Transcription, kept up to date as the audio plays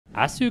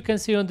As you can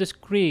see on the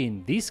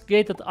screen, this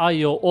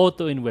Gate.io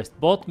auto invest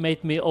bot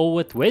made me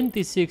over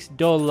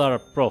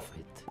 $26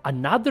 profit.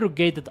 Another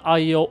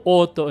Gate.io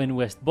auto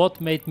invest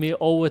bot made me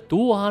over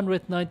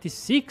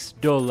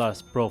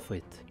 $296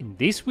 profit. In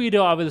this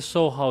video I will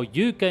show how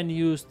you can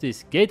use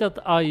this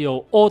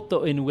Gate.io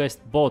auto invest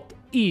bot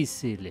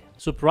easily.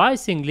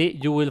 Surprisingly,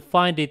 you will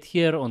find it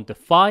here on the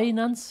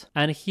finance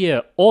and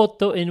here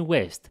auto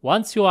invest.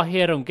 Once you are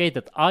here on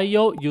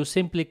Gate.io, you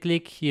simply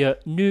click here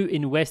new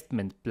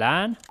investment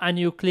plan and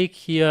you click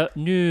here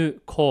new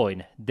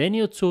coin. Then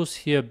you choose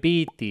here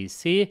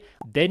BTC,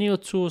 then you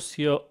choose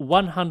here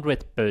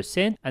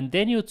 100% and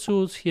then you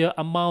choose here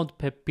amount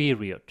per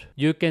period.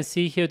 You can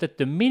see here that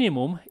the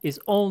minimum is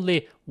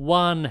only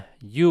 1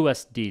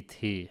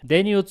 USDT.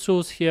 Then you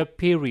choose here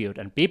period,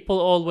 and people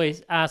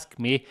always ask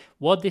me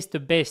what is the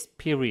best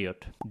period.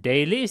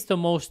 Daily is the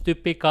most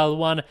typical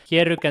one.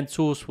 Here you can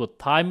choose what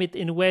time it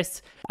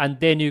invests and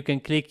then you can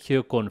click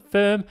here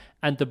confirm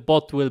and the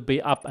bot will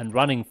be up and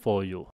running for you.